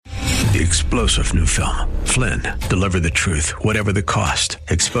the explosive new film, Flynn, Deliver the Truth, Whatever the Cost,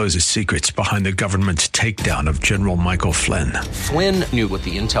 exposes secrets behind the government's takedown of General Michael Flynn. Flynn knew what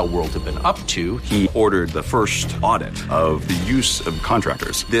the intel world had been up to. He ordered the first audit of the use of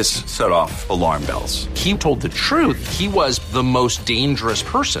contractors. This set off alarm bells. He told the truth. He was the most dangerous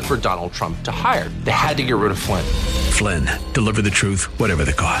person for Donald Trump to hire. They had to get rid of Flynn. Flynn, Deliver the Truth, Whatever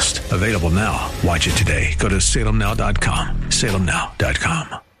the Cost. Available now. Watch it today. Go to salemnow.com.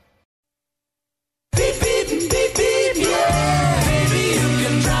 salemnow.com. Beep, beep, beep, beep, yeah. Baby, you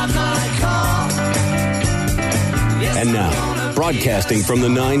can drive my car. Yes, and now, broadcasting from the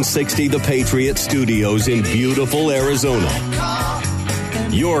 960 The Patriot Studios in beautiful Arizona,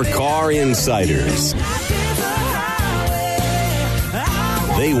 your Car Insiders.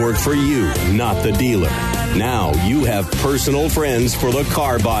 They work for you, not the dealer. Now you have personal friends for the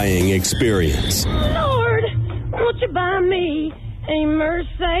car buying experience. Lord, won't you buy me a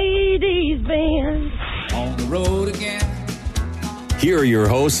Mercedes-Benz? On the road again. Here are your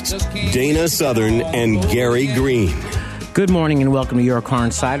hosts, Dana Southern and Gary Green. Good morning and welcome to Your Car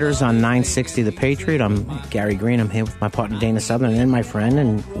Insiders on 960 The Patriot. I'm Gary Green. I'm here with my partner Dana Southern and my friend,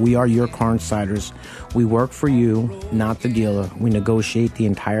 and we are Your Car Insiders. We work for you, not the dealer. We negotiate the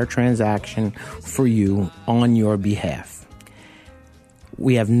entire transaction for you on your behalf.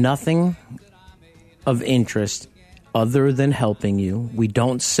 We have nothing of interest other than helping you. We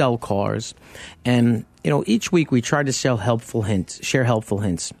don't sell cars. And, each week we try to share helpful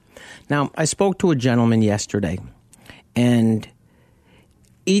hints. Now, I spoke to a gentleman yesterday, and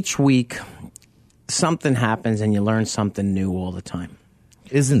each week something happens and you learn something new all the time.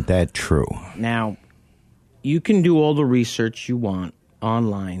 Isn't that true? Now, you can do all the research you want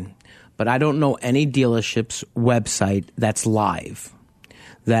online, but I don't know any dealership's website that's live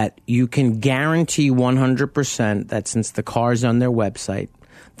that you can guarantee 100% that since the car's on their website,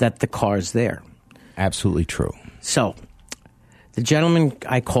 that the car's there. Absolutely true. So, the gentleman,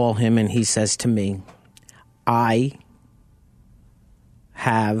 I call him and he says to me, I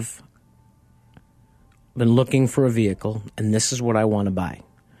have been looking for a vehicle and this is what I want to buy.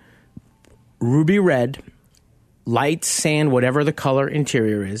 Ruby red, light sand, whatever the color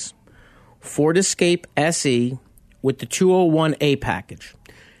interior is, Ford Escape SE with the 201A package.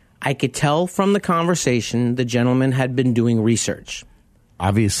 I could tell from the conversation the gentleman had been doing research.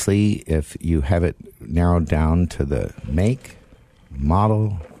 Obviously, if you have it narrowed down to the make,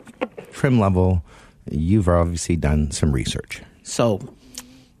 model, trim level, you've obviously done some research. So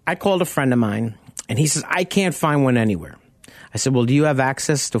I called a friend of mine, and he says, I can't find one anywhere. I said, well, do you have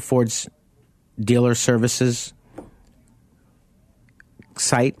access to Ford's dealer services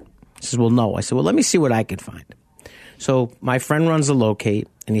site? He says, well, no. I said, well, let me see what I can find. So my friend runs a locate,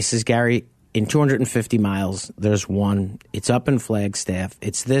 and he says, Gary, in 250 miles, there's one. It's up in Flagstaff.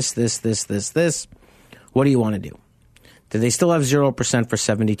 It's this. What do you want to do? Do they still have 0% for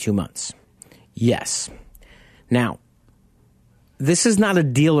 72 months? Yes. Now, this is not a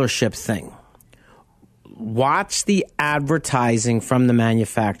dealership thing. Watch the advertising from the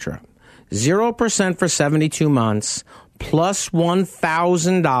manufacturer. 0% for 72 months plus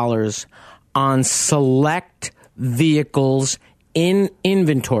 $1,000 on select vehicles in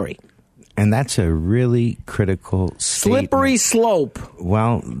inventory. And that's a really critical statement. Slippery slope.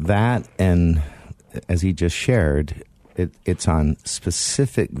 Well, that, and as he just shared, it's on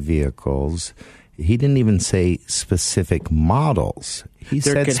specific vehicles. He didn't even say specific models. He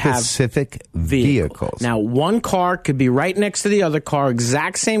said specific vehicles. Now, one car could be right next to the other car,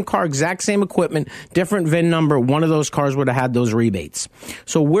 exact same equipment, different VIN number. One of those cars would have had those rebates.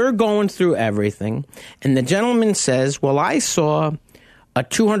 So we're going through everything, and the gentleman says, well, I saw a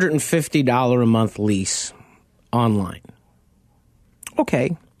 $250 a month lease online.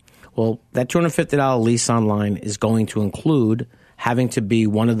 Okay. Well, that $250 lease online is going to include having to be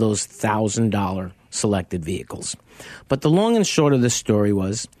one of those $1,000 selected vehicles. But the long and short of this story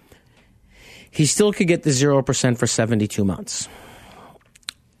was he still could get the 0% for 72 months.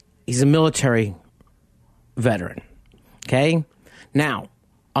 He's a military veteran. Okay? Now,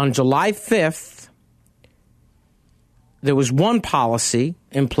 on July 5th, there was one policy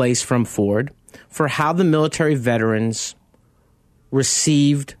in place from Ford for how the military veterans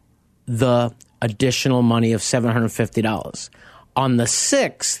received the additional money of $750. On the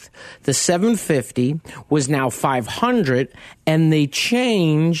 6th, the $750 was now $500, and they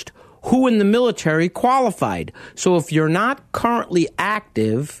changed who in the military qualified. So if you're not currently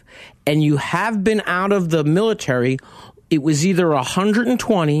active and you have been out of the military it was either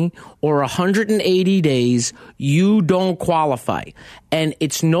 120 or 180 days, you don't qualify. And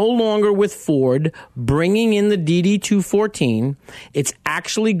it's no longer with Ford bringing in the DD214. It's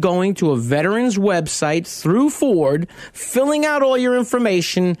actually going to a veteran's website through Ford, filling out all your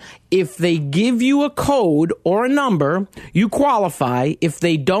information. If they give you a code or a number, you qualify. If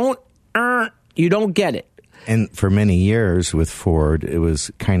they don't, you don't get it. And for many years with Ford, it was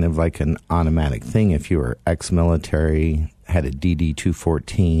kind of like an automatic thing. If you were ex-military, had a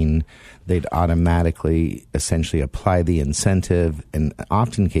DD214, they'd automatically essentially apply the incentive. And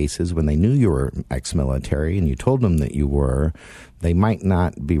often cases, when they knew you were ex-military and you told them that you were, they might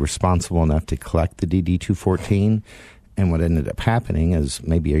not be responsible enough to collect the DD214. And what ended up happening is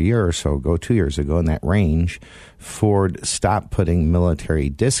maybe a year or so ago, 2 years ago, in that range, Ford stopped putting military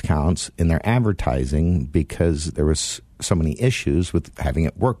discounts in their advertising because there was so many issues with having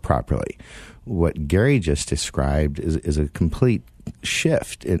it work properly. What Gary just described is a complete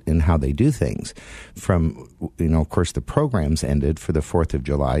shift in how they do things. From, of course, the programs ended for the 4th of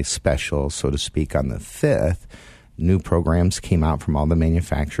July special, so to speak, on the 5th. New programs came out from all the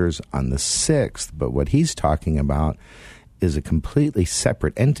manufacturers on the 6th, but what he's talking about is a completely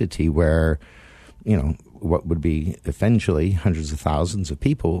separate entity where, what would be eventually hundreds of thousands of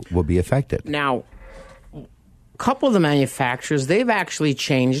people will be affected. Now, a couple of the manufacturers, they've actually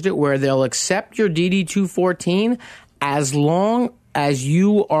changed it where they'll accept your DD214 as long as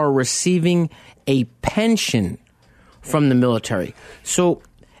you are receiving a pension from the military. So,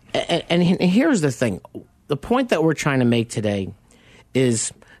 and here's the thing. The point that we're trying to make today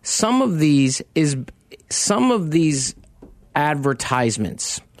is some of these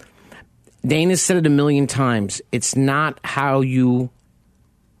advertisements, Dana said it a million times, it's not how you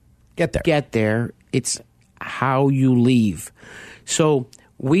get there, it's how you leave. So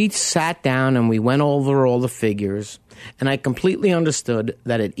we sat down and we went over all the figures, and I completely understood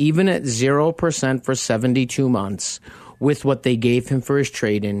that even at 0% for 72 months, with what they gave him for his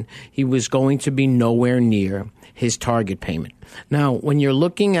trade-in, he was going to be nowhere near his target payment. Now, when you're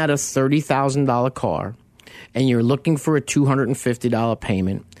looking at a $30,000 car and you're looking for a $250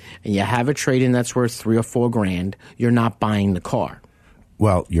 payment and you have a trade-in that's worth $3,000 or $4,000, you're not buying the car.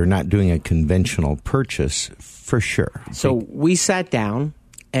 Well, you're not doing a conventional purchase for sure. So we sat down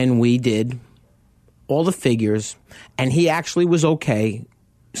and we did all the figures, and he actually was okay.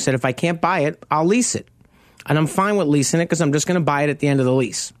 Said, if I can't buy it, I'll lease it. And I'm fine with leasing it because I'm just going to buy it at the end of the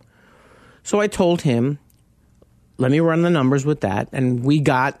lease. So I told him, let me run the numbers with that. And we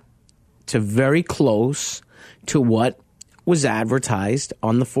got to very close to what was advertised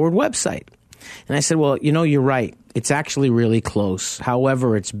on the Ford website. And I said, well, you're right. It's actually really close.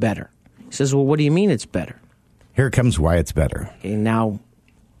 However, it's better. He says, well, what do you mean it's better? Here comes why it's better. Okay, now,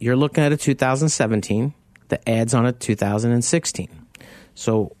 you're looking at a 2017. The ad's on a 2016.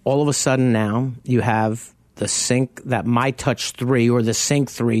 So all of a sudden now you have the Sync, that My Touch 3 or the Sync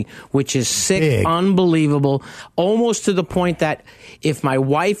 3, which is sick, big, unbelievable, almost to the point that if my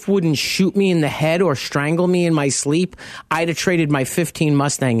wife wouldn't shoot me in the head or strangle me in my sleep, I'd have traded my 15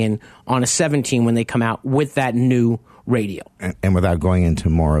 Mustang in on a 17 when they come out with that new radio. And without going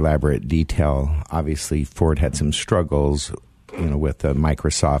into more elaborate detail, obviously Ford had some struggles with the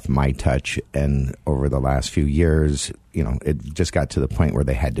Microsoft My Touch, and over the last few years, it just got to the point where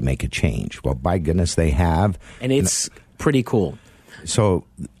they had to make a change. Well, by goodness, they have. And it's pretty cool. So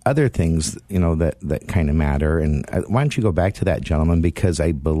other things, that kind of matter. And why don't you go back to that gentleman? Because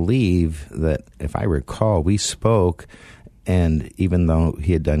I believe that, if I recall, we spoke, and even though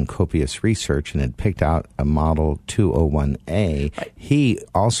he had done copious research and had picked out a Model 201A, he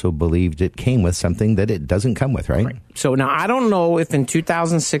also believed it came with something that it doesn't come with, right? So now I don't know if in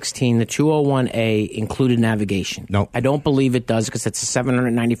 2016 the 201A included navigation. No. I don't believe it does because it's a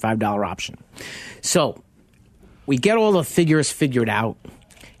 $795 option. So we get all the figures figured out,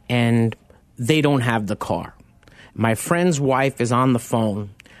 and they don't have the car. My friend's wife is on the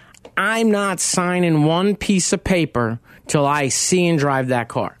phone. I'm not signing one piece of paper till I see and drive that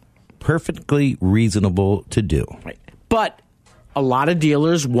car. Perfectly reasonable to do. Right. But a lot of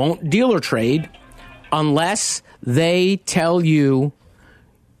dealers won't dealer trade unless they tell you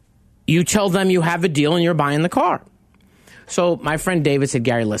tell them you have a deal and you're buying the car. So my friend David said,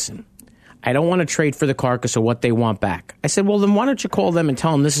 Gary, listen, I don't want to trade for the car because of what they want back. I said, well, then why don't you call them and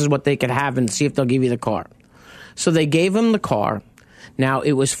tell them this is what they could have and see if they'll give you the car. So they gave him the car. Now,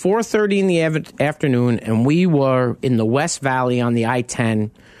 it was 4:30 in the afternoon, and we were in the West Valley on the I-10.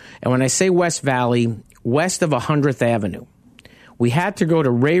 And when I say West Valley, west of 100th Avenue. We had to go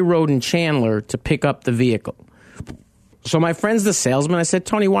to Ray Road in Chandler to pick up the vehicle. So my friend's the salesman. I said,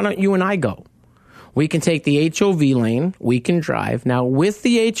 Tony, why don't you and I go? We can take the HOV lane. We can drive. Now, with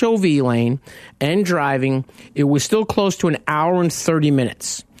the HOV lane and driving, it was still close to an hour and 30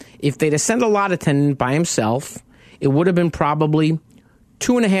 minutes. If they'd have sent a lot attendant by himself, it would have been probably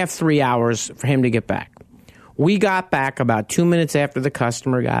 2.5, 3 hours for him to get back. We got back about 2 minutes after the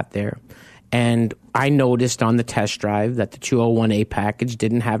customer got there, and I noticed on the test drive that the 201A package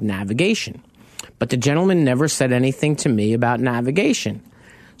didn't have navigation. But the gentleman never said anything to me about navigation.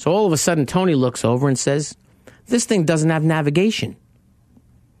 So all of a sudden, Tony looks over and says, this thing doesn't have navigation.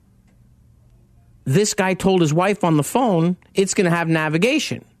 This guy told his wife on the phone it's going to have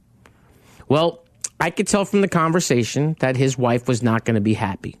navigation. Well, I could tell from the conversation that his wife was not going to be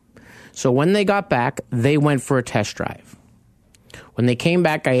happy. So when they got back, they went for a test drive. When they came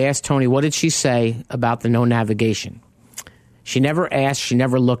back, I asked Tony, what did she say about the no navigation? She never asked. She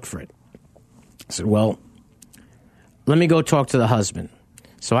never looked for it. I said, well, let me go talk to the husband.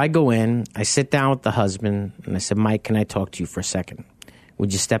 So I go in, I sit down with the husband, and I said, Mike, can I talk to you for a second?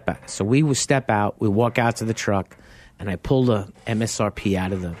 Would you step out? So we would step out, we walk out to the truck, and I pulled a MSRP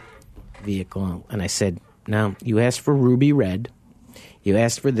out of the vehicle, and I said, now, you asked for ruby red, you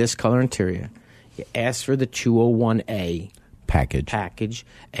asked for this color interior, you asked for the 201A package,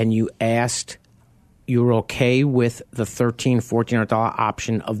 and you asked, you're okay with the $1,300, $1,400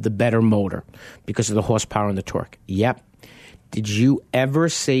 option of the better motor because of the horsepower and the torque. Yep. Did you ever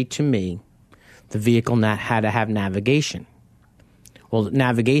say to me the vehicle had to have navigation? Well,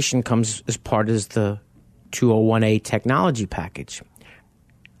 navigation comes as part of the 201A technology package.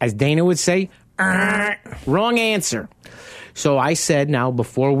 As Dana would say, wrong answer. So I said, now,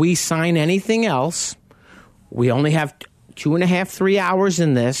 before we sign anything else, we only have 2.5, 3 hours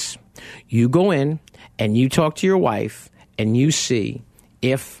in this. You go in and you talk to your wife and you see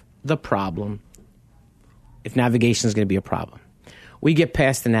if navigation is going to be a problem. We get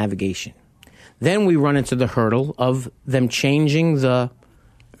past the navigation. Then we run into the hurdle of them changing the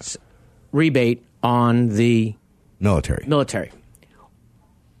rebate on the military.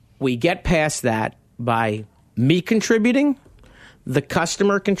 We get past that by me contributing, the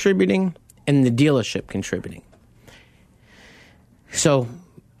customer contributing, and the dealership contributing. So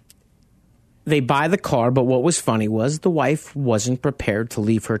they buy the car, but what was funny was the wife wasn't prepared to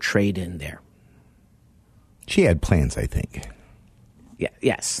leave her trade in there. She had plans, I think. Yeah,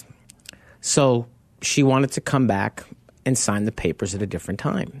 yes. So she wanted to come back and sign the papers at a different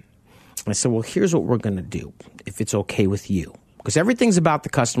time. I said, well, here's what we're going to do, if it's okay with you. Because everything's about the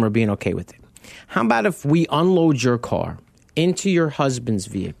customer being okay with it. How about if we unload your car into your husband's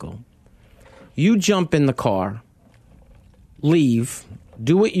vehicle, you jump in the car, leave,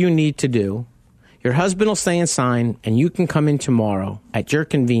 do what you need to do, your husband will stay and sign, and you can come in tomorrow at your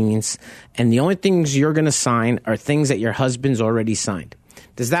convenience, and the only things you're going to sign are things that your husband's already signed.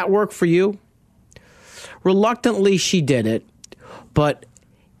 Does that work for you? Reluctantly, she did it, but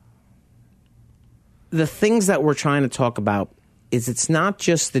the things that we're trying to talk about is it's not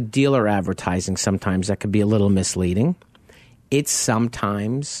just the dealer advertising sometimes that could be a little misleading. It's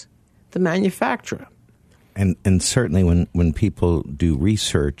sometimes the manufacturer. And certainly when people do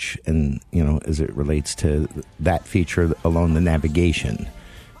research and, as it relates to that feature alone, the navigation,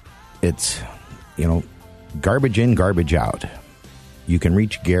 it's, garbage in, garbage out. You can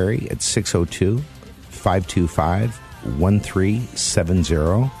reach Gary at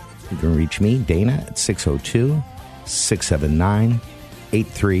 602-525-1370. You can reach me, Dana, at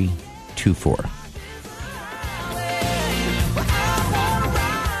 602-679-8324.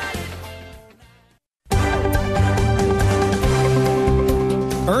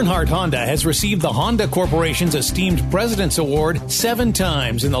 Earnhardt Honda has received the Honda Corporation's esteemed President's Award 7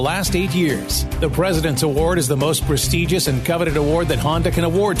 times in the last 8 years. The President's Award is the most prestigious and coveted award that Honda can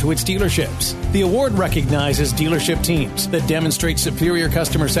award to its dealerships. The award recognizes dealership teams that demonstrate superior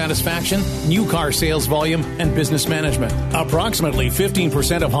customer satisfaction, new car sales volume, and business management. Approximately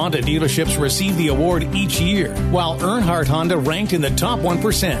 15% of Honda dealerships receive the award each year, while Earnhardt Honda ranked in the top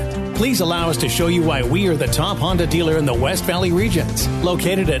 1%. Please allow us to show you why we are the top Honda dealer in the West Valley regions,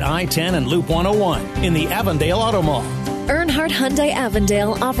 located at I-10 and Loop 101 in the Avondale Auto Mall. Earnhardt Hyundai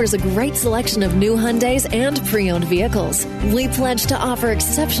Avondale offers a great selection of new Hyundais and pre-owned vehicles. We pledge to offer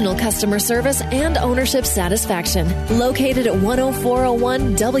exceptional customer service and ownership satisfaction. Located at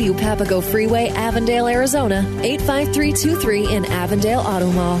 10401 W Papago Freeway, Avondale, Arizona, 85323 in Avondale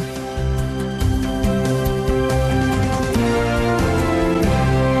Auto Mall.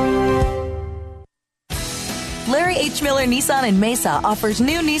 Gary H. Miller Nissan in Mesa offers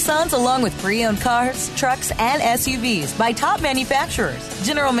new Nissans along with pre-owned cars, trucks, and SUVs by top manufacturers.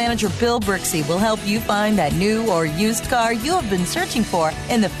 General Manager Bill Brixey will help you find that new or used car you have been searching for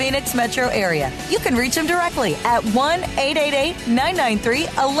in the Phoenix metro area. You can reach him directly at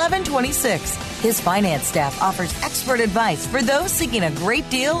 1-888-993-1126. His finance staff offers expert advice for those seeking a great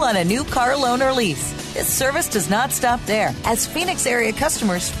deal on a new car loan or lease. This service does not stop there, as Phoenix area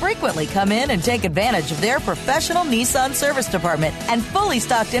customers frequently come in and take advantage of their professional Nissan service department and fully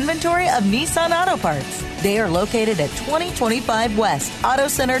stocked inventory of Nissan auto parts. They are located at 2025 West Auto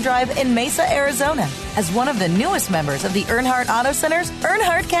Center Drive in Mesa, Arizona. As one of the newest members of the Earnhardt Auto Centers,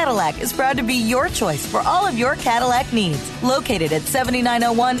 Earnhardt Cadillac is proud to be your choice for all of your Cadillac needs. Located at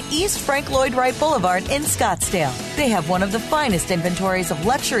 7901 East Frank Lloyd Wright Boulevard in Scottsdale. They have one of the finest inventories of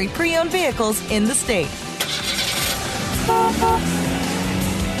luxury pre-owned vehicles in the state.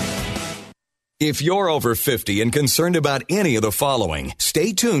 If you're over 50 and concerned about any of the following,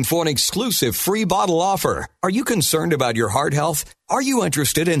 stay tuned for an exclusive free bottle offer. Are you concerned about your heart health? Are you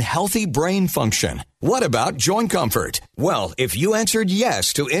interested in healthy brain function? What about joint comfort? Well, if you answered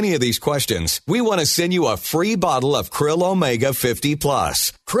yes to any of these questions, we want to send you a free bottle of Krill Omega 50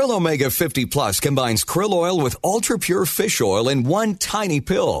 Plus. Krill Omega 50 Plus combines krill oil with ultra-pure fish oil in one tiny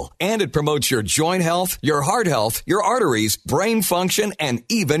pill. And it promotes your joint health, your heart health, your arteries, brain function, and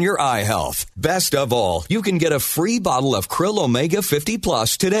even your eye health. Best of all, you can get a free bottle of Krill Omega 50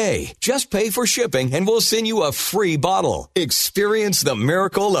 Plus today. Just pay for shipping and we'll send you a free bottle. Experience the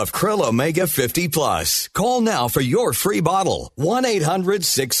miracle of Krill Omega 50 Plus. Call now for your free bottle.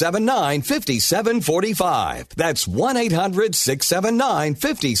 1-800-679-5745. That's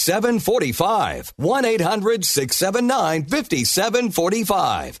 1-800-679-5745.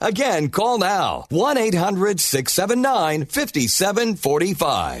 1-800-679-5745. Again, call now.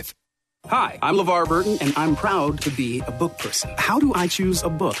 1-800-679-5745. Hi, I'm LeVar Burton, and I'm proud to be a book person. How do I choose a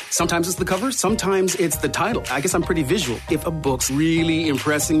book? Sometimes it's the cover, sometimes it's the title. I guess I'm pretty visual. If a book's really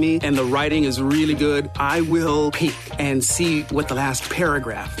impressing me and the writing is really good, I will peek and see what the last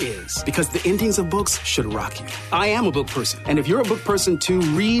paragraph is, because the endings of books should rock you. I am a book person, and if you're a book person too,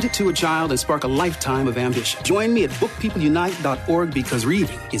 read to a child and spark a lifetime of ambition. Join me at bookpeopleunite.org, because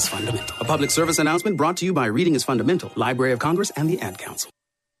reading is fundamental. A public service announcement brought to you by Reading is Fundamental, Library of Congress, and the Ad Council.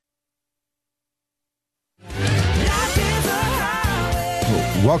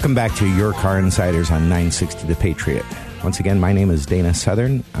 Welcome back to Your Car Insiders on 960 The Patriot. Once again, my name is Dana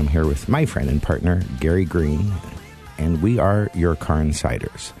Southern. I'm here with my friend and partner, Gary Green, and we are Your Car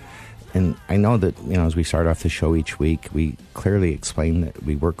Insiders. And I know that, as we start off the show each week, we clearly explain that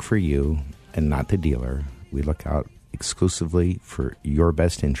we work for you and not the dealer. We look out exclusively for your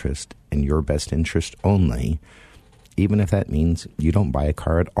best interest and your best interest only, even if that means you don't buy a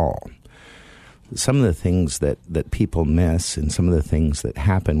car at all. Some of the things that people miss and some of the things that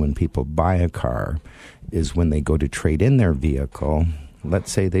happen when people buy a car is when they go to trade in their vehicle.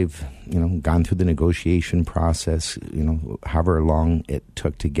 Let's say they've, gone through the negotiation process, however long it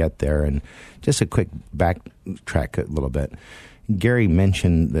took to get there. And just a quick backtrack a little bit. Gary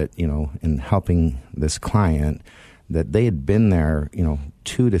mentioned that, in helping this client, that they had been there,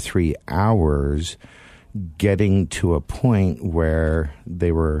 2 to 3 hours getting to a point where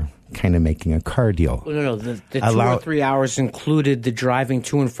they were kind of making a car deal. No. The 2 or 3 hours included the driving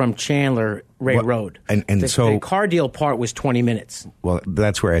to and from Chandler Road. And the car deal part was 20 minutes. Well,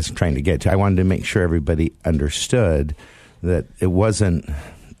 that's where I was trying to get to. I wanted to make sure everybody understood that it wasn't,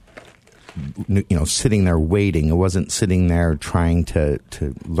 sitting there waiting. It wasn't sitting there trying to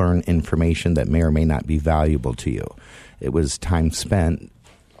learn information that may or may not be valuable to you. It was time spent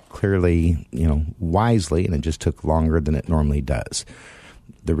clearly, wisely, and it just took longer than it normally does.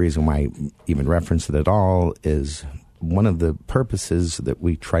 The reason why I even reference it at all is one of the purposes that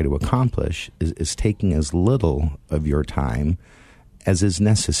we try to accomplish is taking as little of your time as is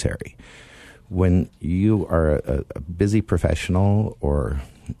necessary. When you are a busy professional or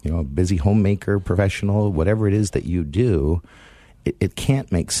a busy homemaker professional, whatever it is that you do, it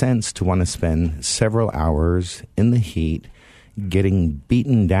can't make sense to want to spend several hours in the heat getting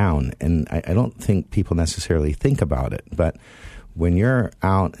beaten down. And I don't think people necessarily think about it, but when you're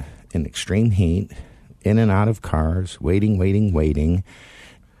out in extreme heat, in and out of cars, waiting,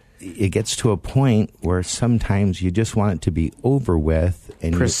 it gets to a point where sometimes you just want it to be over with.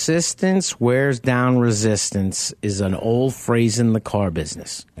 And persistence wears down resistance is an old phrase in the car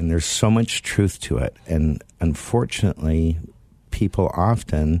business. And there's so much truth to it. And unfortunately, people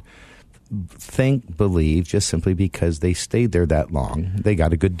often believe just simply because they stayed there that long, they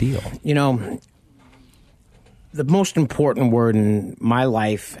got a good deal. The most important word in my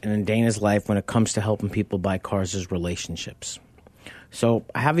life and in Dana's life when it comes to helping people buy cars is relationships. So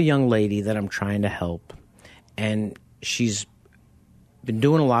I have a young lady that I'm trying to help, and she's been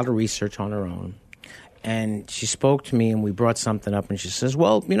doing a lot of research on her own. And she spoke to me, and we brought something up, and she says,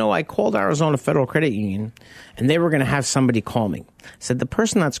 well, I called Arizona Federal Credit Union, and they were going to have somebody call me. I said, the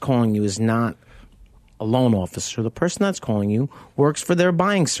person that's calling you is not a loan officer. The person that's calling you works for their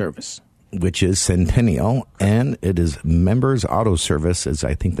buying service. Which is Centennial, and it is Members Auto Service is,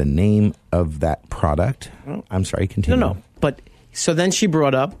 I think, the name of that product. I'm sorry, continue. No. But so then she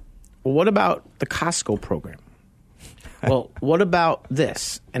brought up, well, what about the Costco program? Well, what about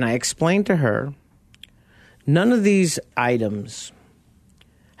this? And I explained to her, none of these items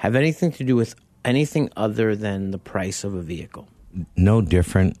have anything to do with anything other than the price of a vehicle. No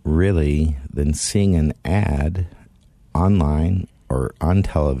different, really, than seeing an ad online or on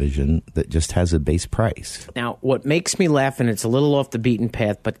television that just has a base price. Now, what makes me laugh, and it's a little off the beaten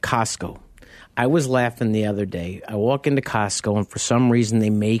path, but Costco. I was laughing the other day. I walk into Costco, and for some reason, they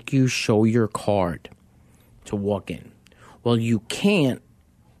make you show your card to walk in. Well, you can't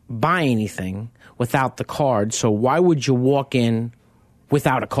buy anything without the card, so why would you walk in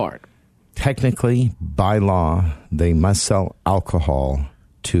without a card? Technically, by law, they must sell alcohol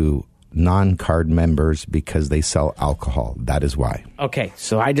to non-card members because they sell alcohol. That is why. Okay,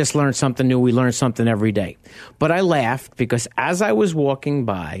 so I just learned something new. We learn something every day. But I laughed because as I was walking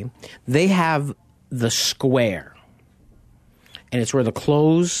by, they have the square. And it's where the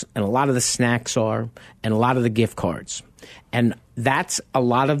clothes and a lot of the snacks are and a lot of the gift cards. And that's a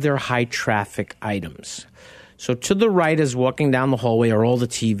lot of their high-traffic items. So to the right, as walking down the hallway, are all the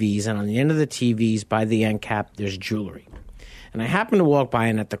TVs. And on the end of the TVs, by the end cap, there's jewelry. And I happen to walk by,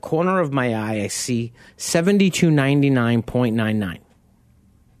 and at the corner of my eye, I see $72.99.99.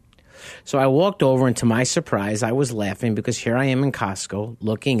 So I walked over, and to my surprise, I was laughing because here I am in Costco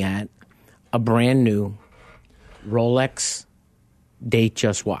looking at a brand new Rolex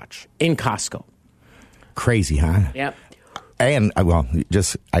Datejust watch in Costco. Crazy, huh? Yep. And, well,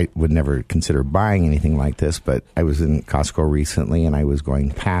 I would never consider buying anything like this, but I was in Costco recently, and I was going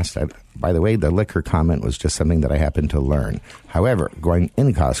past. By the way, the liquor comment was just something that I happened to learn. However, going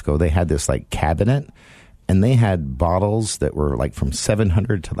in Costco, they had this, cabinet, and they had bottles that were, from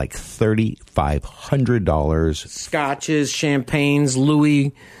 $700 to, $3,500. Scotches, champagnes,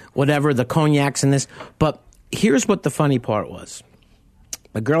 Louis, whatever, the cognacs and this. But here's what the funny part was.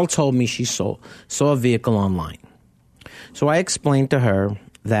 The girl told me she saw a vehicle online. So I explained to her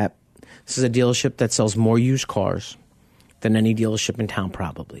that this is a dealership that sells more used cars than any dealership in town,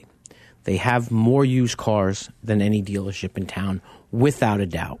 probably. They have more used cars than any dealership in town, without a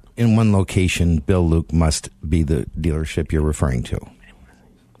doubt. In one location, Bill Luke must be the dealership you're referring to.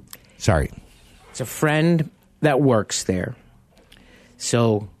 Sorry. It's a friend that works there.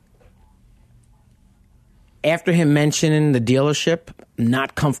 So after him mentioning the dealership, I'm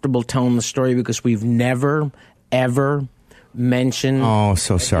not comfortable telling the story because we've never, ever mentioned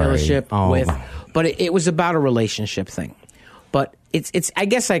dealership with. But it was about a relationship thing. But it's I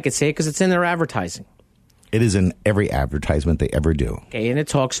guess I could say it because it's in their advertising. It is in every advertisement they ever do. Okay, and it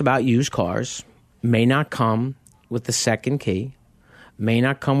talks about used cars. May not come with the second key, may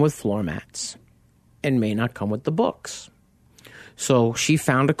not come with floor mats, and may not come with the books. So she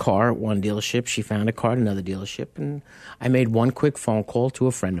found a car at one dealership. She found a car at another dealership. And I made one quick phone call to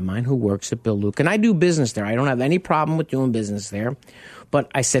a friend of mine who works at Bill Luke. And I do business there. I don't have any problem with doing business there.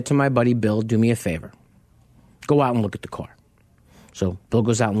 But I said to my buddy Bill, do me a favor. Go out and look at the car. So Bill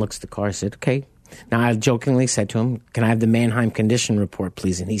goes out and looks at the car. I said, okay. Now I jokingly said to him, can I have the Mannheim condition report,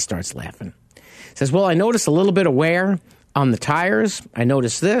 please? And he starts laughing. He says, well, I noticed a little bit of wear on the tires. I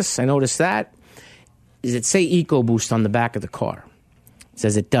noticed this. I noticed that. Does it say EcoBoost on the back of the car? It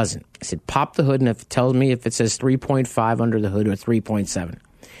says it doesn't. I said, pop the hood, and if it tells me if it says 3.5 under the hood or 3.7.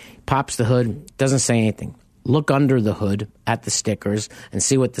 Pops the hood, doesn't say anything. Look under the hood at the stickers and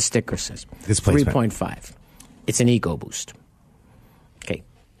see what the sticker says. 3.5. It's an EcoBoost. Okay.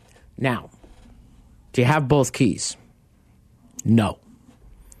 Now, do you have both keys? No.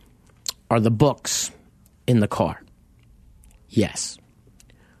 Are the books in the car? Yes.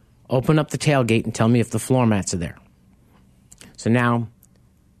 Open up the tailgate and tell me if the floor mats are there. So now,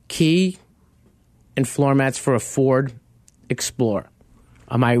 key and floor mats for a Ford Explorer.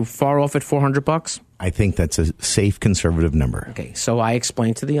 Am I far off at $400? I think that's a safe, conservative number. Okay, so I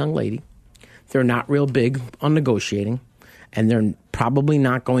explained to the young lady, they're not real big on negotiating, and they're probably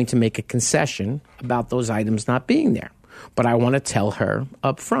not going to make a concession about those items not being there. But I want to tell her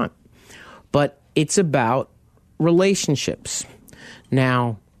up front. But it's about relationships.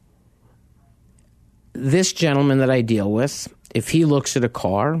 Now, this gentleman that I deal with, if he looks at a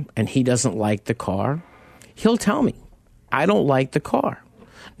car and he doesn't like the car, he'll tell me, I don't like the car.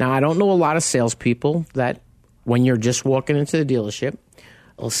 Now, I don't know a lot of salespeople that when you're just walking into the dealership,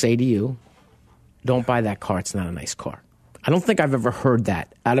 will say to you, don't buy that car, it's not a nice car. I don't think I've ever heard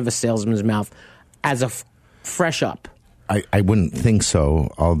that out of a salesman's mouth as a fresh up. I wouldn't think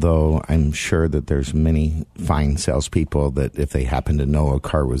so, although I'm sure that there's many fine salespeople that if they happen to know a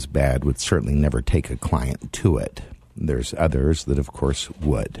car was bad would certainly never take a client to it. There's others that, of course,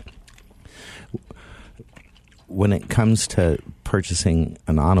 would. When it comes to purchasing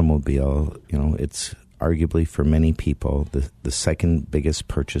an automobile, it's arguably for many people the second biggest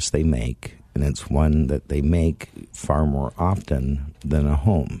purchase they make, and it's one that they make far more often than a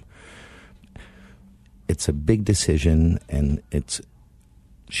home. It's a big decision, and it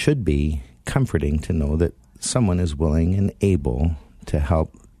should be comforting to know that someone is willing and able to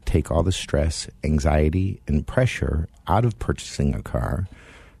help take all the stress, anxiety, and pressure out of purchasing a car.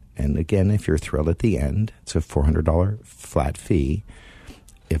 And again, if you're thrilled at the end, it's a $400 flat fee.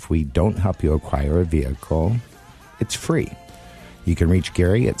 If we don't help you acquire a vehicle, it's free. You can reach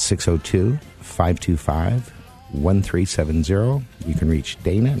Gary at 602-525-1370. You can reach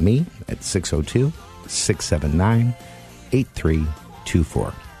Dana, me, at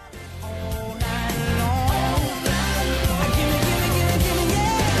 602-679-8324.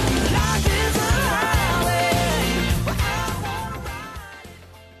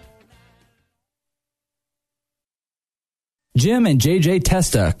 Jim and JJ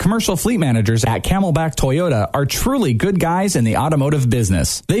Testa, commercial fleet managers at Camelback Toyota, are truly good guys in the automotive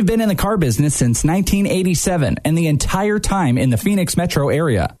business. They've been in the car business since 1987 and the entire time in the Phoenix metro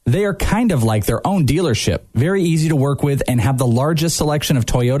area. They are kind of like their own dealership, very easy to work with, and have the largest selection of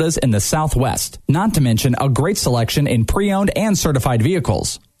Toyotas in the Southwest. Not to mention a great selection in pre-owned and certified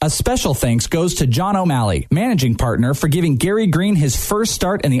vehicles. A special thanks goes to John O'Malley, managing partner, for giving Gary Green his first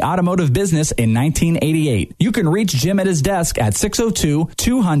start in the automotive business in 1988. You can reach Jim at his desk at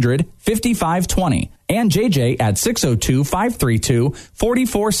 602-200-5520 and JJ at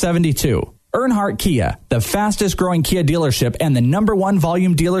 602-532-4472. Earnhardt Kia, the fastest growing Kia dealership and the #1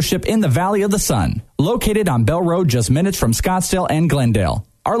 volume dealership in the Valley of the Sun. Located on Bell Road just minutes from Scottsdale and Glendale.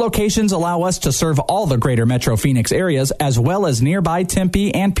 Our locations allow us to serve all the greater Metro Phoenix areas as well as nearby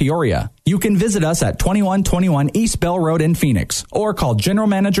Tempe and Peoria. You can visit us at 2121 East Bell Road in Phoenix or call General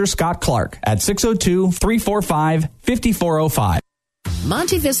Manager Scott Clark at 602-345-5405.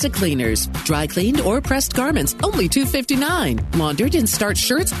 Monte Vista Cleaners. Dry cleaned or pressed garments, only $2.59. Laundered and starched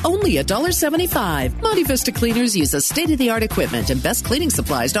shirts, only $1.75. Monte Vista Cleaners uses state-of-the-art equipment and best cleaning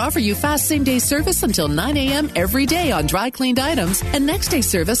supplies to offer you fast same-day service until 9 a.m. every day on dry cleaned items and next-day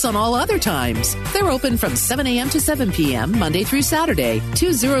service on all other times. They're open from 7 a.m. to 7 p.m. Monday through Saturday.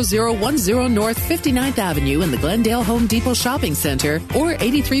 20010 North 59th Avenue in the Glendale Home Depot Shopping Center or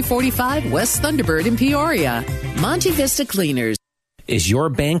 8345 West Thunderbird in Peoria. Monte Vista Cleaners. Is your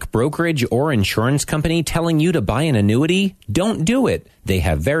bank, brokerage, or insurance company telling you to buy an annuity? Don't do it. They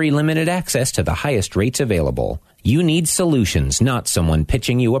have very limited access to the highest rates available. You need solutions, not someone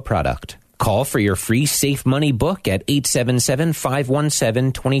pitching you a product. Call for your free Safe Money book at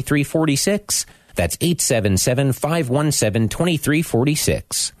 877-517-2346. That's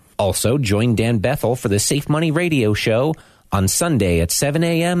 877-517-2346. Also, join Dan Bethel for the Safe Money radio show on Sunday at 7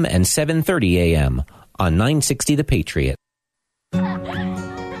 a.m. and 7:30 a.m. on 960 The Patriot.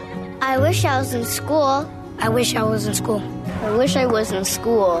 I wish I was in school. I wish I was in school. I wish I was in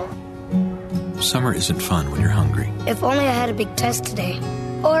school. Summer isn't fun when you're hungry. If only I had a big test today.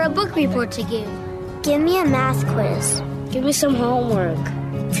 Or a book report to give. Give me a math quiz. Give me some homework.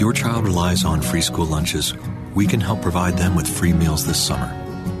 If your child relies on free school lunches, we can help provide them with free meals this summer.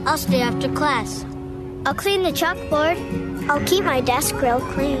 I'll stay after class. I'll clean the chalkboard. I'll keep my desk real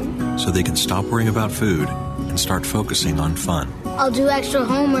clean. So they can stop worrying about food and start focusing on fun. I'll do extra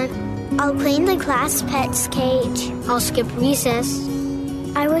homework. I'll clean the class pet's cage. I'll skip recess.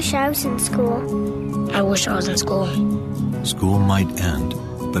 I wish I was in school. I wish I was in school. School might end,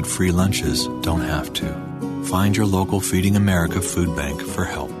 but free lunches don't have to. Find your local Feeding America food bank for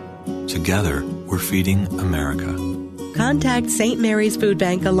help. Together, we're feeding America. Contact St. Mary's Food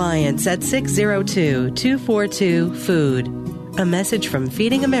Bank Alliance at 602-242-FOOD. A message from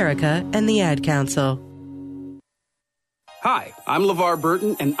Feeding America and the Ad Council. Hi, I'm LeVar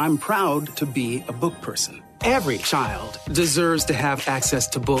Burton, and I'm proud to be a book person. Every child deserves to have access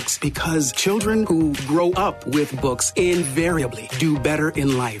to books because children who grow up with books invariably do better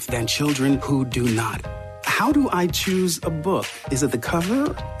in life than children who do not. How do I choose a book? Is it the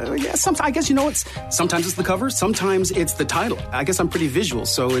cover? Yeah, I guess, sometimes it's the cover, sometimes it's the title. I guess I'm pretty visual,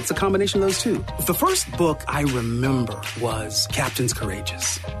 so it's a combination of those two. The first book I remember was Captain's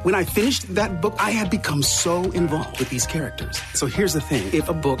Courageous. When I finished that book, I had become so involved with these characters. So here's the thing. If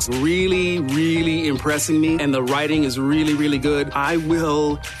a book's really, really impressing me and the writing is really, really good, I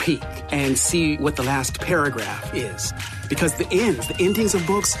will peek and see what the last paragraph is. Because the endings of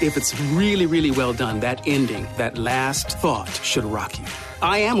books, if it's really, really well done, that ending, that last thought should rock you.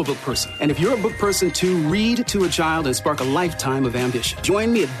 I am a book person, and if you're a book person too, read to a child and spark a lifetime of ambition.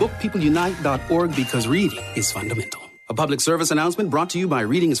 Join me at bookpeopleunite.org because reading is fundamental. A public service announcement brought to you by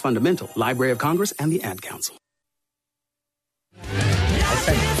Reading is Fundamental, Library of Congress, and the Ad Council.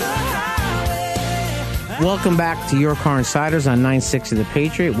 Welcome back to Your Car Insiders on 960 The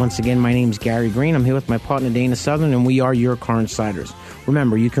Patriot. Once again, my name's Gary Green. I'm here with my partner, Dana Southern, and we are Your Car Insiders.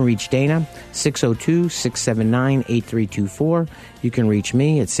 Remember, you can reach Dana, 602-679-8324. You can reach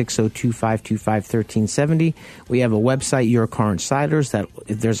me at 602-525-1370. We have a website, Your Car Insiders, that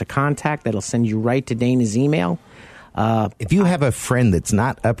if there's a contact, that'll send you right to Dana's email. If you have a friend that's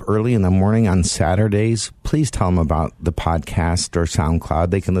not up early in the morning on Saturdays, please tell them about the podcast or SoundCloud.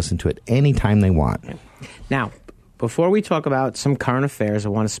 They can listen to it anytime they want. Now, before we talk about some current affairs, I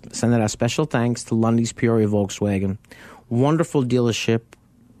want to send out a special thanks to Lundy's Peoria Volkswagen. Wonderful dealership.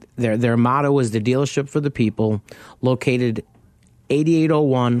 Their motto is the dealership for the people, located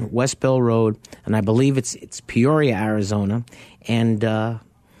 8801 West Bell Road, and I believe it's Peoria, Arizona, and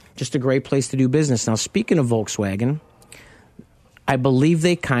just a great place to do business. Now, speaking of Volkswagen, I believe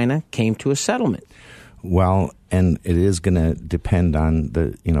they kind of came to a settlement. Well, and it is going to depend on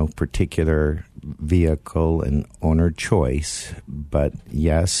the particular vehicle and owner choice, but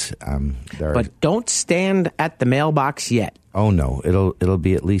yes, But don't stand at the mailbox yet. Oh no, it'll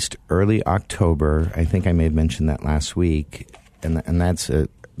be at least early October. I think I may have mentioned that last week, and that's an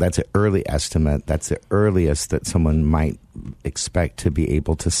early estimate. That's the earliest that someone might expect to be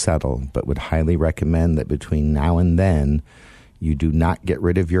able to settle, but would highly recommend that between now and then, you do not get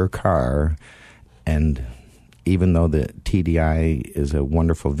rid of your car. And even though the TDI is a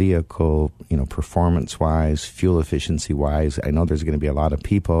wonderful vehicle, performance-wise, fuel efficiency-wise, I know there's going to be a lot of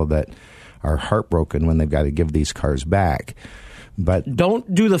people that are heartbroken when they've got to give these cars back. But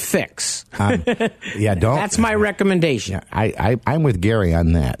don't do the fix. Yeah, don't. That's my recommendation. Yeah, I'm with Gary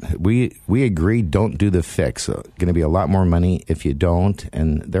on that. We agree. Don't do the fix. Going to be a lot more money if you don't.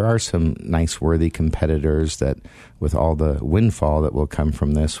 And there are some nice, worthy competitors that, with all the windfall that will come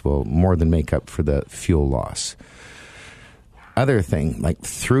from this, will more than make up for the fuel loss. Other thing, like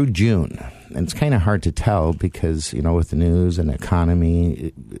through June, and it's kind of hard to tell because, with the news and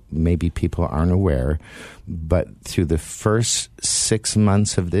economy, maybe people aren't aware, but through the first 6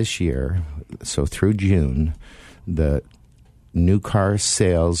 months of this year, so through June, the new car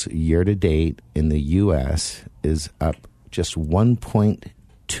sales year to date in the U.S. is up just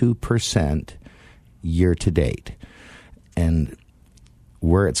 1.2% year to date. And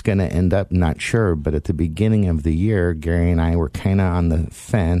where it's going to end up, not sure. But at the beginning of the year, Gary and I were kind of on the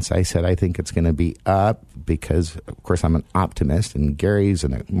fence. I said, I think it's going to be up because, of course, I'm an optimist, and Gary's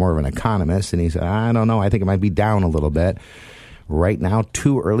more of an economist. And he said, I don't know. I think it might be down a little bit. Right now,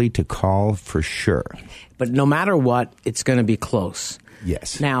 too early to call for sure. But no matter what, it's going to be close.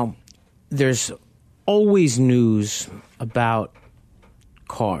 Yes. Now, there's always news about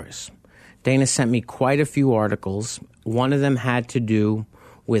cars. Dana sent me quite a few articles. One of them had to do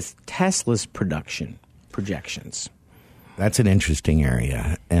with Tesla's production projections. That's an interesting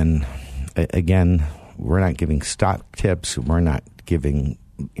area. And again, we're not giving stock tips. We're not giving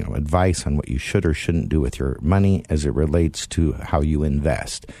advice on what you should or shouldn't do with your money as it relates to how you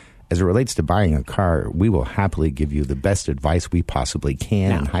invest. As it relates to buying a car, we will happily give you the best advice we possibly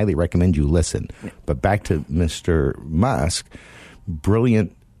can and highly recommend you listen. But back to Mr. Musk,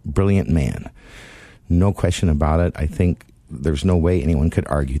 brilliant man. No question about it. I think there's no way anyone could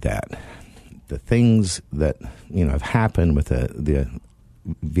argue that. The things that have happened with the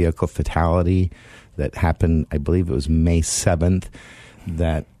vehicle fatality that happened, I believe it was May 7th,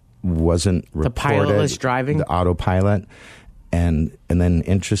 that wasn't reported. The pilotless driving? The autopilot. And then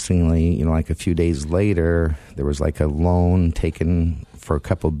interestingly, like a few days later, there was like a loan taken for a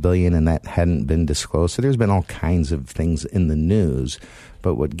couple billion and that hadn't been disclosed. So there's been all kinds of things in the news.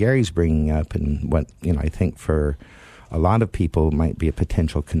 But what Gary's bringing up and what, I think for a lot of people might be a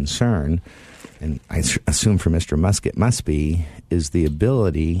potential concern, and I assume for Mr. Musk it must be, is the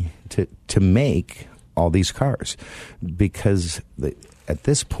ability to make all these cars. Because at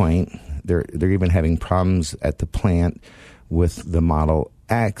this point, they're even having problems at the plant with the Model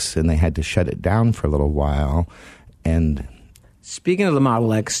X, and they had to shut it down for a little while. And speaking of the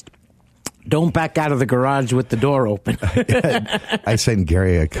Model X, don't back out of the garage with the door open. I sent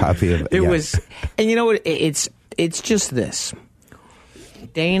Gary a copy of it. It was, and you know what? It's just this.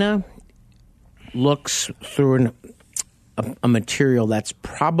 Dana looks through a material that's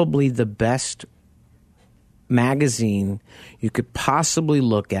probably the best magazine you could possibly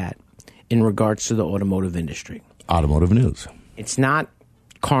look at in regards to the automotive industry. Automotive news. It's not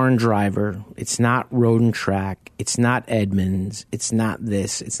Car and Driver. It's not Road and Track. It's not Edmunds. It's not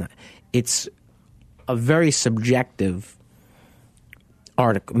this. It's not. It's a very subjective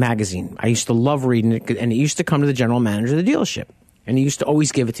article magazine. I used to love reading it, and it used to come to the general manager of the dealership, and he used to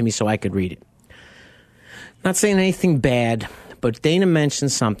always give it to me so I could read it. Not saying anything bad, but Dana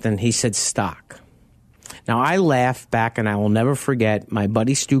mentioned something. He said stock. Now, I laugh back, and I will never forget my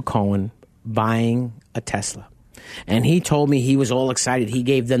buddy Stu Cohen buying a Tesla. And he told me he was all excited. He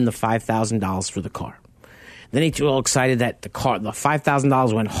gave them the $5,000 for the car. Then he was all excited that the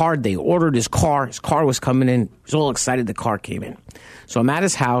 $5,000 went hard. They ordered his car. His car was coming in. He was all excited the car came in. So I'm at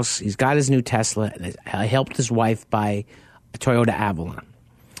his house. He's got his new Tesla. I helped his wife buy a Toyota Avalon.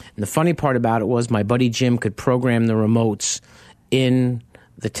 And the funny part about it was my buddy Jim could program the remotes in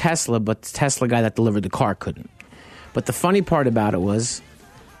the Tesla, but the Tesla guy that delivered the car couldn't. But the funny part about it was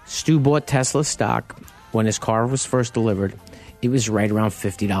Stu bought Tesla stock when his car was first delivered. It was right around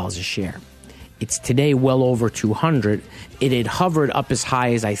 $50 a share. It's today well over $200. It had hovered up as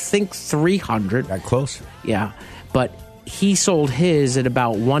high as, I think, $300. That close. Yeah. But he sold his at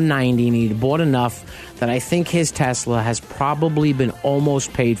about $190, and he bought enough that I think his Tesla has probably been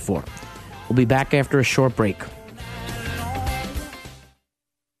almost paid for. We'll be back after a short break.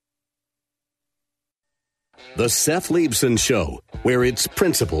 The Seth Leibson Show, where it's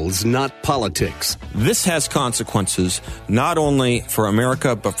principles, not politics. This has consequences not only for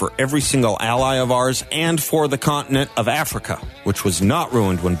America, but for every single ally of ours and for the continent of Africa, which was not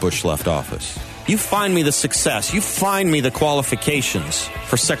ruined when Bush left office. You find me the success, you find me the qualifications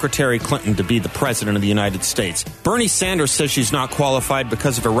for Secretary Clinton to be the President of the United States. Bernie Sanders says she's not qualified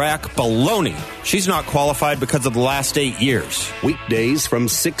because of Iraq. Baloney. She's not qualified because of the last 8 years. Weekdays from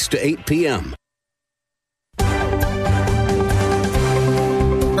 6 to 8 p.m.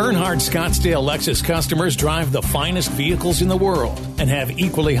 Earnhardt Scottsdale Lexus customers drive the finest vehicles in the world and have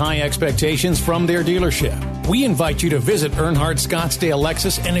equally high expectations from their dealership. We invite you to visit Earnhardt Scottsdale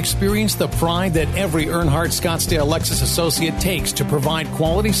Lexus and experience the pride that every Earnhardt Scottsdale Lexus associate takes to provide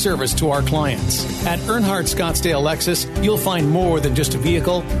quality service to our clients. At Earnhardt Scottsdale Lexus, you'll find more than just a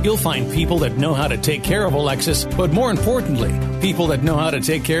vehicle. You'll find people that know how to take care of a Lexus, but more importantly, people that know how to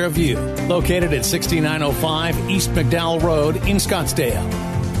take care of you. Located at 6905 East McDowell Road in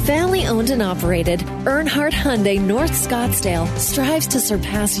Scottsdale. Family owned and operated, Earnhardt Hyundai North Scottsdale strives to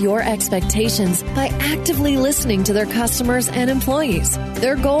surpass your expectations by actively listening to their customers and employees.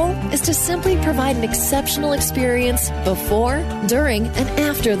 Their goal is to simply provide an exceptional experience before, during, and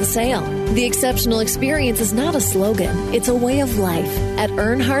after the sale. The exceptional experience is not a slogan, it's a way of life at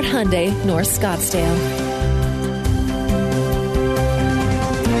Earnhardt Hyundai North Scottsdale.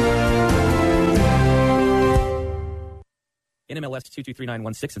 NMLS 2239116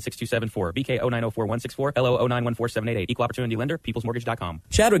 and 6274. BK 0904164. LO 0914788. Equal Opportunity Lender. PeoplesMortgage.com.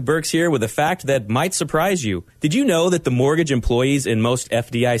 Chadwick Burks here with a fact that might surprise you. Did you know that the mortgage employees in most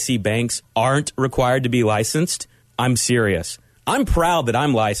FDIC banks aren't required to be licensed? I'm serious. I'm proud that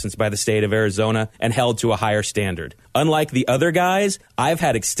I'm licensed by the state of Arizona and held to a higher standard. Unlike the other guys, I've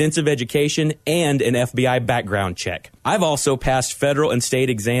had extensive education and an FBI background check. I've also passed federal and state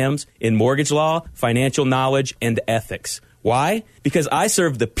exams in mortgage law, financial knowledge, and ethics. Why? Because I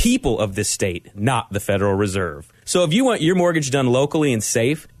serve the people of this state, not the Federal Reserve. So if you want your mortgage done locally and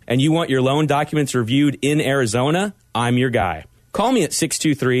safe, and you want your loan documents reviewed in Arizona, I'm your guy. Call me at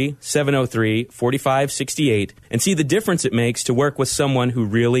 623-703-4568 and see the difference it makes to work with someone who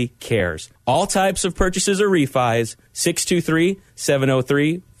really cares. All types of purchases or refis,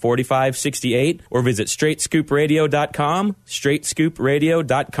 623-703-4568, or visit straightscoopradio.com,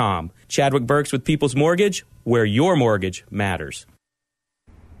 straightscoopradio.com. Chadwick Burks with People's Mortgage, where your mortgage matters.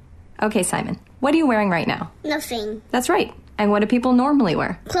 Okay, Simon, what are you wearing right now? Nothing. That's right. And what do people normally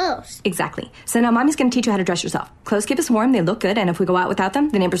wear? Clothes. Exactly. So now Mommy's going to teach you how to dress yourself. Clothes keep us warm, they look good, and if we go out without them,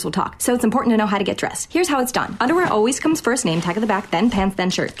 the neighbors will talk. So it's important to know how to get dressed. Here's how it's done. Underwear always comes first, name tag at the back, then pants,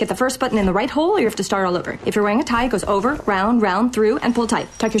 then shirt. Get the first button in the right hole, or you have to start all over. If you're wearing a tie, it goes over, round, through, and pull tight.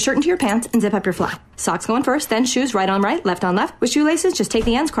 Tuck your shirt into your pants and zip up your fly. Socks going first, then shoes right on right, left on left. With shoelaces, just take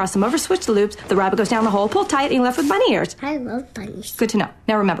the ends, cross them over, switch the loops. The rabbit goes down the hole, pull tight, and you're left with bunny ears. I love bunnies. Good to know.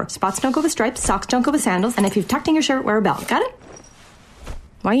 Now remember, spots don't go with stripes, socks don't go with sandals, and if you've tucked in your shirt, wear a belt. Got it?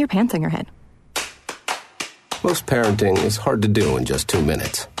 Why are your pants on your head? Most parenting is hard to do in just 2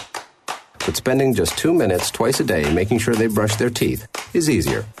 minutes. But spending just 2 minutes twice a day making sure they brush their teeth is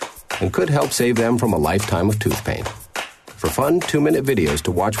easier and could help save them from a lifetime of tooth pain. For fun 2-minute videos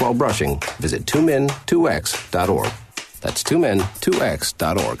to watch while brushing, visit 2min2x.org. That's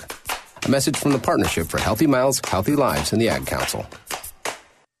 2min2x.org. A message from the Partnership for Healthy Mouths, Healthy Lives, and the Ad Council.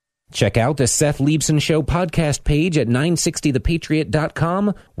 Check out the Seth Leibson Show podcast page at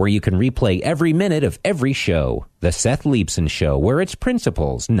 960thepatriot.com, where you can replay every minute of every show. The Seth Leibson Show, where it's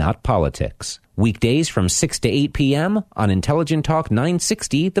principles, not politics. Weekdays from 6 to 8 p.m. on Intelligent Talk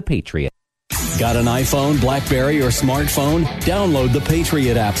 960 The Patriot. Got an iPhone, BlackBerry, or smartphone? Download the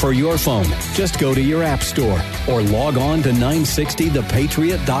Patriot app for your phone. Just go to your app store or log on to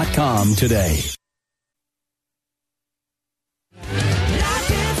 960thepatriot.com today.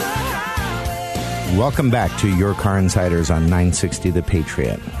 Welcome back to Your Car Insiders on 960 The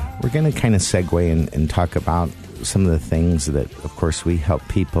Patriot. We're going to kind of segue and talk about some of the things that, of course, we help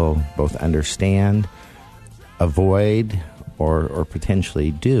people both understand, avoid, or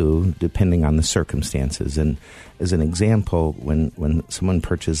potentially do, depending on the circumstances. And as an example, when someone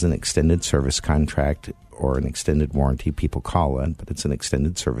purchases an extended service contract or an extended warranty, people call it, but it's an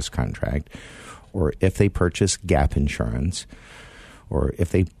extended service contract, or if they purchase gap insurance, or if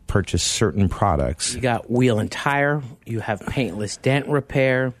they purchase certain products. You got wheel and tire. You have paintless dent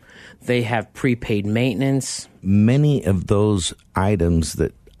repair. They have prepaid maintenance. Many of those items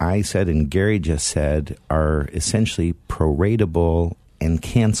that I said and Gary just said are essentially proratable and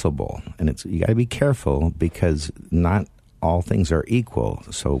cancelable. And you got to be careful because not all things are equal.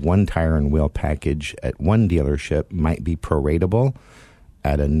 So one tire and wheel package at one dealership might be proratable.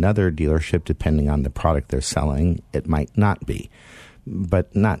 At another dealership, depending on the product they're selling, it might not be.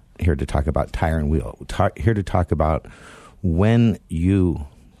 But not here to talk about tire and wheel. Here to talk about when you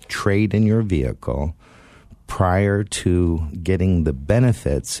trade in your vehicle prior to getting the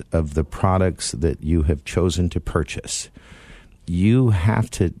benefits of the products that you have chosen to purchase. You have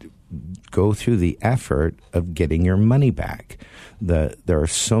to go through the effort of getting your money back. There are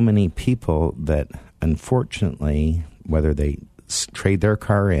so many people that, unfortunately, whether they trade their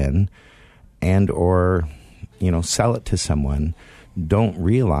car in and or sell it to someone, don't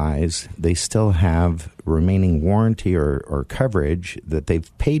realize they still have remaining warranty or coverage that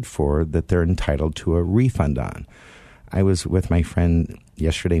they've paid for that they're entitled to a refund on. I was with my friend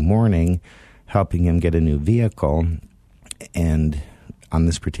yesterday morning helping him get a new vehicle, and on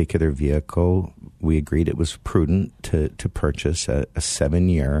this particular vehicle, we agreed it was prudent to purchase a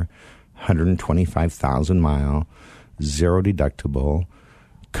 7-year, 125,000-mile, zero deductible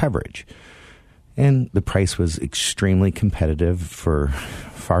coverage. And the price was extremely competitive for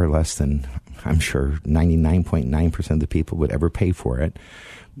far less than, I'm sure, 99.9% of the people would ever pay for it.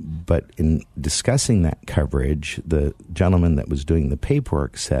 But in discussing that coverage, the gentleman that was doing the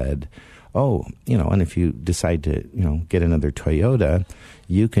paperwork said, and if you decide to, get another Toyota,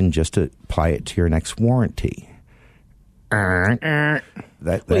 you can just apply it to your next warranty.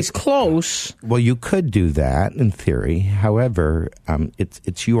 It's close. Well, you could do that in theory. However,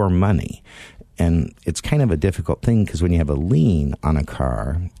 it's your money. And it's kind of a difficult thing because when you have a lien on a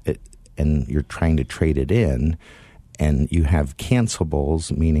car and you're trying to trade it in and you have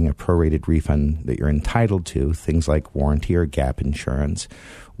cancelables, meaning a prorated refund that you're entitled to, things like warranty or gap insurance,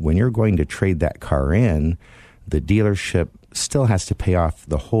 when you're going to trade that car in, the dealership still has to pay off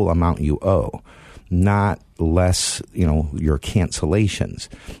the whole amount you owe, not less, your cancellations.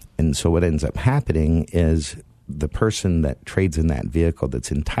 And so what ends up happening is the person that trades in that vehicle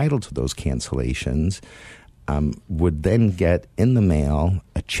that's entitled to those cancellations would then get in the mail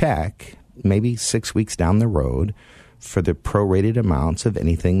a check, maybe 6 weeks down the road, for the prorated amounts of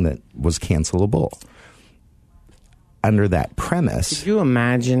anything that was cancelable. Under that premise... Could you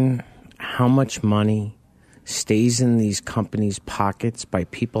imagine how much money stays in these companies' pockets by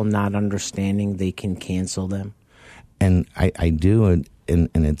people not understanding they can cancel them? And I do, and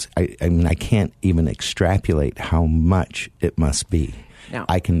it's I can't even extrapolate how much it must be. Now,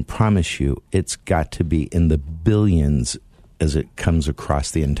 I can promise you it's got to be in the billions as it comes across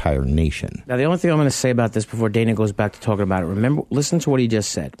the entire nation. Now, the only thing I'm going to say about this before Dana goes back to talking about it, listen to what he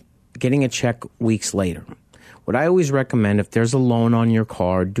just said. Getting a check weeks later. What I always recommend, if there's a loan on your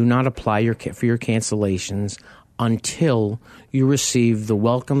car, do not apply for your cancellations until you receive the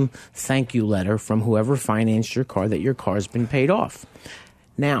welcome thank you letter from whoever financed your car that your car has been paid off.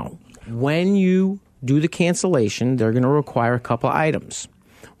 Now, when you do the cancellation, they're going to require a couple items.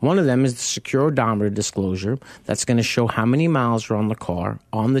 One of them is the secure odometer disclosure that's going to show how many miles are on the car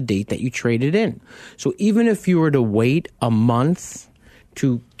on the date that you traded in. So even if you were to wait a month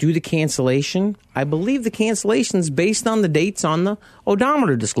to do the cancellation, I believe the cancellation is based on the dates on the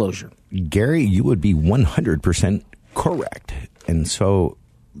odometer disclosure. Gary, you would be 100% correct. And so,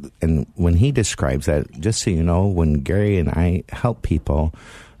 and when he describes that, just so you know, when Gary and I help people,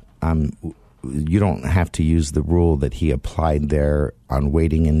 you don't have to use the rule that he applied there on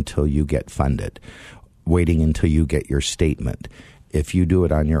waiting until you get funded, waiting until you get your statement. If you do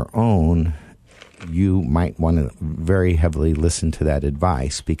it on your own, you might want to very heavily listen to that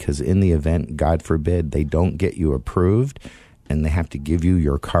advice, because in the event, God forbid, they don't get you approved and they have to give you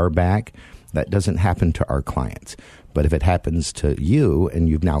your car back, that doesn't happen to our clients. But if it happens to you and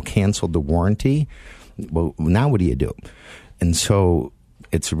you've now canceled the warranty, well, now what do you do? And so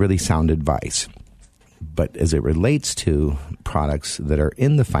it's really sound advice. But as it relates to products that are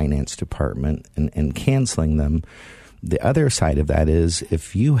in the finance department and canceling them, the other side of that is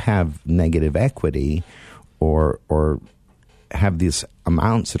if you have negative equity or have these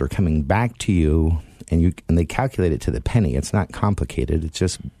amounts that are coming back to you and they calculate it to the penny. It's not complicated. It's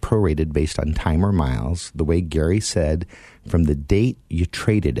just prorated based on time or miles, the way Gary said, from the date you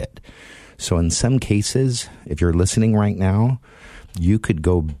traded it. So in some cases, if you're listening right now, you could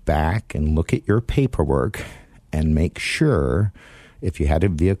go back and look at your paperwork and make sure if you had a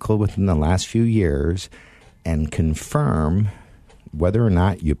vehicle within the last few years and confirm whether or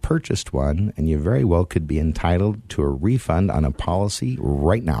not you purchased one, and you very well could be entitled to a refund on a policy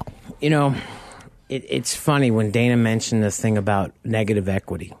right now. You know, it's funny when Dana mentioned this thing about negative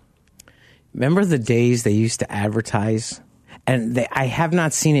equity. Remember the days they used to advertise? And I have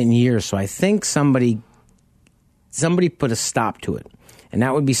not seen it in years, so I think somebody put a stop to it. And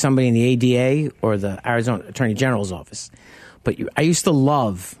that would be somebody in the ADA or the Arizona Attorney General's office. But I used to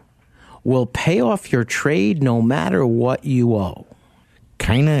love, will pay off your trade no matter what you owe.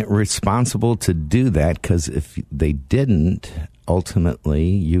 Kind of responsible to do that, because if they didn't, ultimately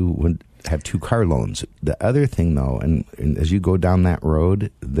you would have 2 car loans. The other thing, though, and as you go down that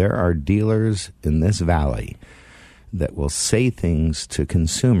road, there are dealers in this valley that will say things to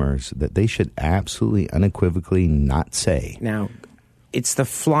consumers that they should absolutely unequivocally not say. Now, it's the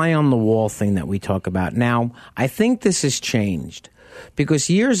fly on the wall thing that we talk about. Now, I think this has changed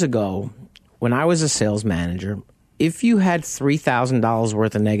because years ago, when I was a sales manager, if you had $3,000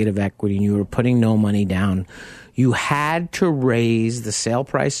 worth of negative equity and you were putting no money down, you had to raise the sale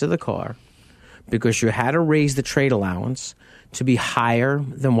price of the car because you had to raise the trade allowance to be higher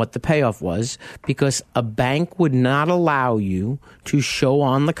than what the payoff was, because a bank would not allow you to show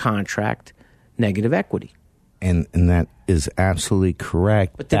on the contract negative equity. And that is absolutely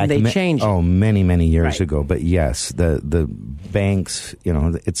correct. But then they changed it. Oh, many years ago. But yes, the banks,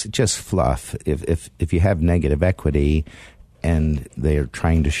 it's just fluff. If you have negative equity and they're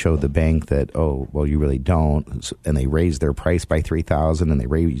trying to show the bank that, oh, well, you really don't, and they raise their price by $3,000 and they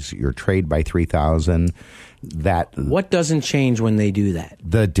raise your trade by $3,000, what doesn't change when they do that?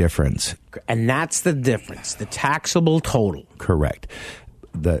 The difference. And that's the difference, the taxable total. Correct.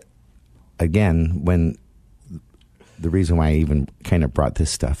 When the reason why I even kind of brought this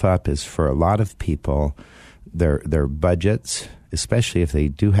stuff up is for a lot of people, their budgets, especially if they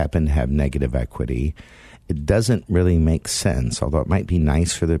do happen to have negative equity, it doesn't really make sense, although it might be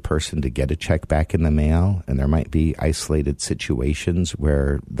nice for the person to get a check back in the mail, and there might be isolated situations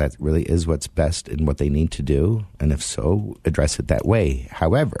where that really is what's best and what they need to do, and if so, address it that way.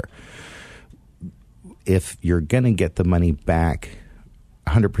 However, if you're going to get the money back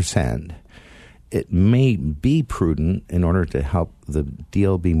 100%, it may be prudent in order to help the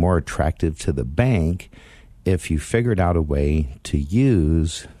deal be more attractive to the bank if you figured out a way to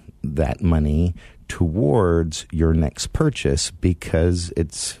use that money towards your next purchase, because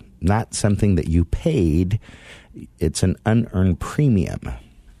it's not something that you paid, it's an unearned premium.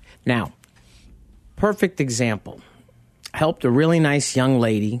 Now, perfect example. Helped a really nice young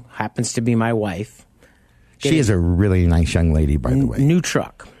lady, happens to be my wife. She is a really nice young lady, by the way. New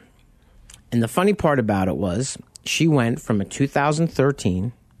truck. And the funny part about it was she went from a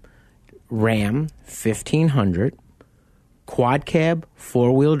 2013 Ram 1500 quad cab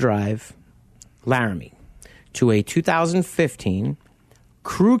 4-wheel drive Laramie to a 2015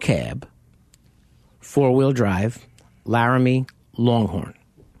 crew cab 4-wheel drive Laramie Longhorn.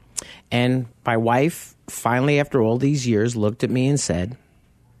 And my wife finally, after all these years, looked at me and said,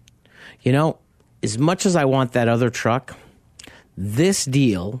 as much as I want that other truck, this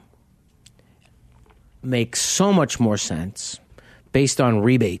deal makes so much more sense based on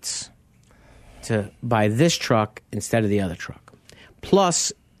rebates to buy this truck instead of the other truck.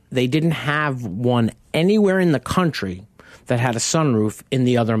 Plus, they didn't have one anywhere in the country that had a sunroof in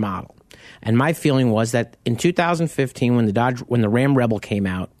the other model. And my feeling was that in 2015, when the Ram Rebel came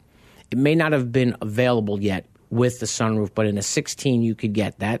out, it may not have been available yet with the sunroof, but in a 16 you could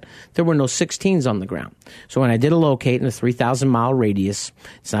get that. There were no 16s on the ground. So when I did a locate in a 3,000-mile radius,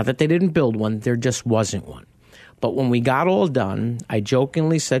 it's not that they didn't build one, there just wasn't one. But when we got all done, I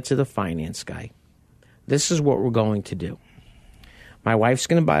jokingly said to the finance guy, this is what we're going to do. My wife's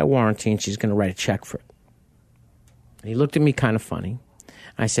going to buy a warranty and she's going to write a check for it. And he looked at me kind of funny.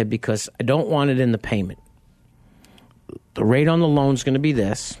 I said, because I don't want it in the payment. The rate on the loan is going to be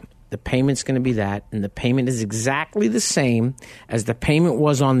this. The payment's going to be that, and the payment is exactly the same as the payment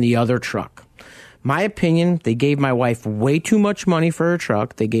was on the other truck. My opinion, they gave my wife way too much money for her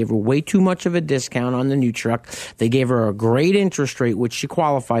truck. They gave her way too much of a discount on the new truck. They gave her a great interest rate, which she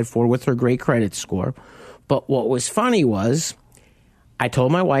qualified for with her great credit score. But what was funny was I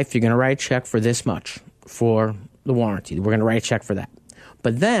told my wife, you're going to write a check for this much for the warranty. We're going to write a check for that.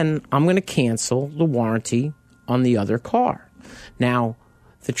 But then I'm going to cancel the warranty on the other car. Now,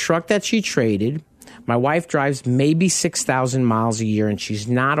 the truck that she traded, my wife drives maybe 6,000 miles a year, and she's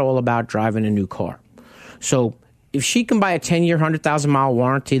not all about driving a new car. So if she can buy a 10-year, 100,000-mile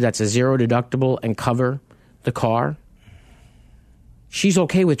warranty that's a zero deductible and cover the car, she's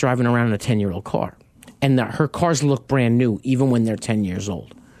okay with driving around in a 10-year-old car. And her cars look brand new, even when they're 10 years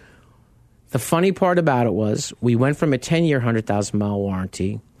old. The funny part about it was we went from a 10-year, 100,000-mile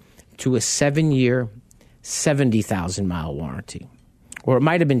warranty to a 7-year, 70,000-mile warranty. Or it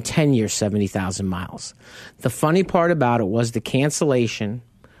might have been 10 years, 70,000 miles. The funny part about it was the cancellation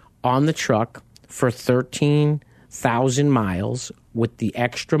on the truck for 13,000 miles with the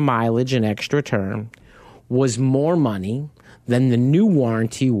extra mileage and extra term was more money than the new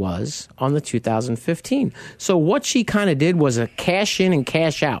warranty was on the 2015. So what she kind of did was a cash in and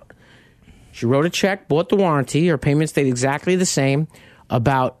cash out. She wrote a check, bought the warranty. Her payment stayed exactly the same.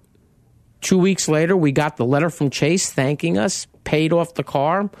 About 2 weeks later, we got the letter from Chase thanking us, paid off the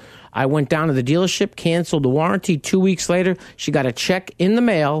car. I went down to the dealership, canceled the warranty. 2 weeks later, she got a check in the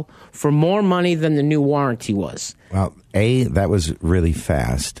mail for more money than the new warranty was. Well, that was really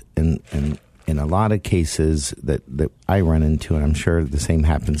fast. And in a lot of cases that I run into, and I'm sure the same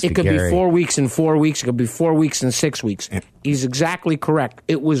happens to Gary. It could be 4 weeks and 4 weeks. It could be 4 weeks and 6 weeks. He's exactly correct.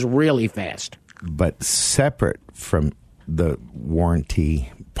 It was really fast. But separate from the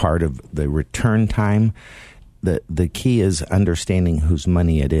warranty part of the return time, the key is understanding whose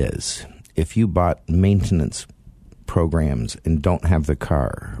money it is. If you bought maintenance programs and don't have the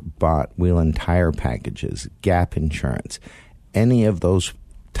car, bought wheel and tire packages, gap insurance, any of those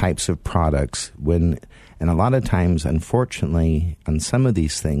types of products, and a lot of times, unfortunately, on some of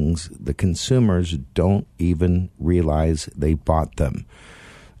these things, the consumers don't even realize they bought them.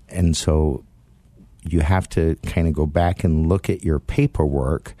 And so you have to kind of go back and look at your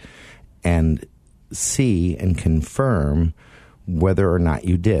paperwork and see and confirm whether or not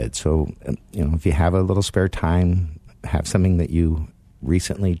you did. So, if you have a little spare time, have something that you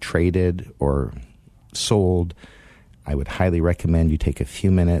recently traded or sold, I would highly recommend you take a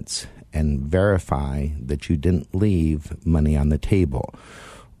few minutes and verify that you didn't leave money on the table.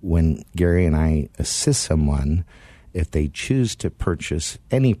 When Gary and I assist someone, if they choose to purchase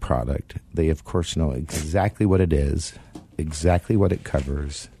any product, they of course know exactly what it is, exactly what it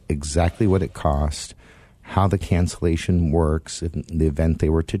covers, exactly what it costs, how the cancellation works in the event they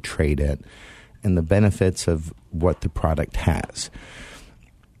were to trade it, and the benefits of what the product has.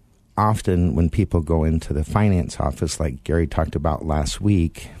 Often when people go into the finance office, like Gary talked about last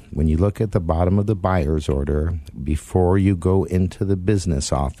week, when you look at the bottom of the buyer's order, before you go into the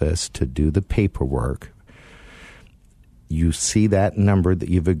business office to do the paperwork, you see that number that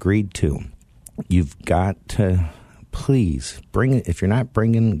you've agreed to. You've got to please bring it. If you're not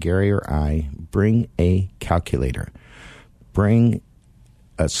bringing Gary or I, bring a calculator. Bring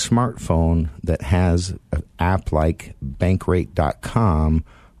a smartphone that has an app like bankrate.com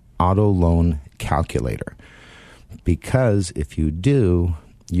auto loan calculator. Because if you do,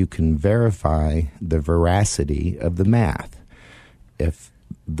 you can verify the veracity of the math. If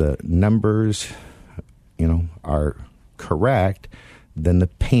the numbers, are correct, then the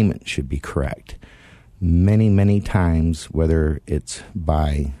payment should be correct. Many, many times, whether it's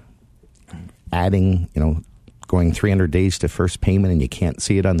by adding, going 300 days to first payment and you can't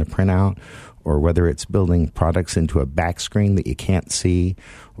see it on the printout, or whether it's building products into a back screen that you can't see,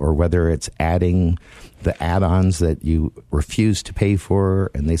 or whether it's adding the add-ons that you refused to pay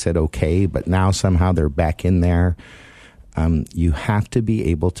for and they said okay, but now somehow they're back in there. You have to be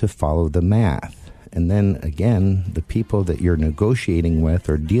able to follow the math. And then again, the people that you're negotiating with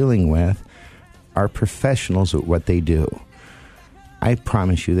or dealing with are professionals at what they do. I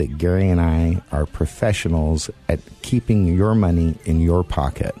promise you that Gary and I are professionals at keeping your money in your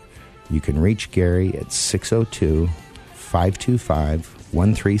pocket. You can reach Gary at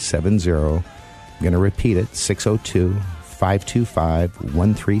 602-525-1370. I'm going to repeat it,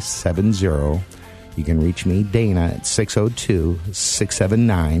 602-525-1370. You can reach me, Dana, at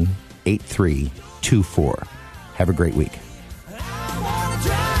 602-679-8324. Have a great week.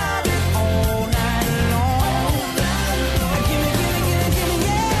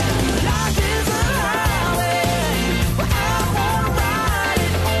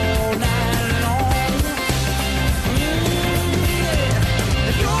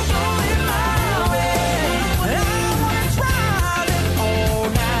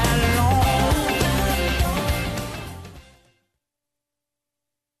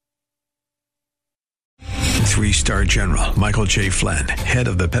 Three-star General Michael J. Flynn, head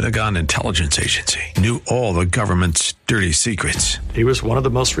of the Pentagon Intelligence Agency, knew all the government's dirty secrets. He was one of the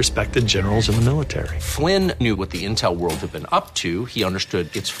most respected generals in the military. Flynn knew what the intel world had been up to. He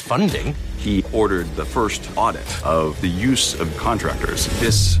understood its funding. He ordered the first audit of the use of contractors.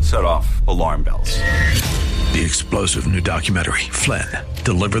 This set off alarm bells. The explosive new documentary, Flynn,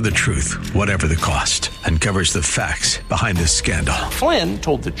 Deliver the Truth, Whatever the Cost, uncovers the facts behind this scandal. Flynn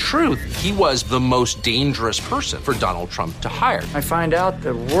told the truth. He was the most dangerous person for Donald Trump to hire. I find out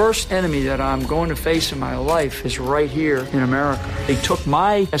the worst enemy that I'm going to face in my life is right here in America. They took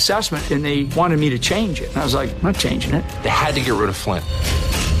my assessment and they wanted me to change it. And I was like, I'm not changing it. They had to get rid of Flynn.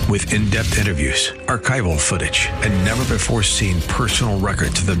 With in-depth interviews, archival footage, and never-before-seen personal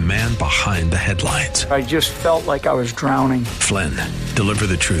records of the man behind the headlines. I just felt like I was drowning. Flynn, Deliver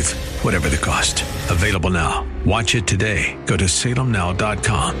the Truth, Whatever the Cost. Available now. Watch it today. Go to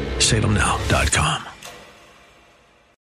salemnow.com. salemnow.com.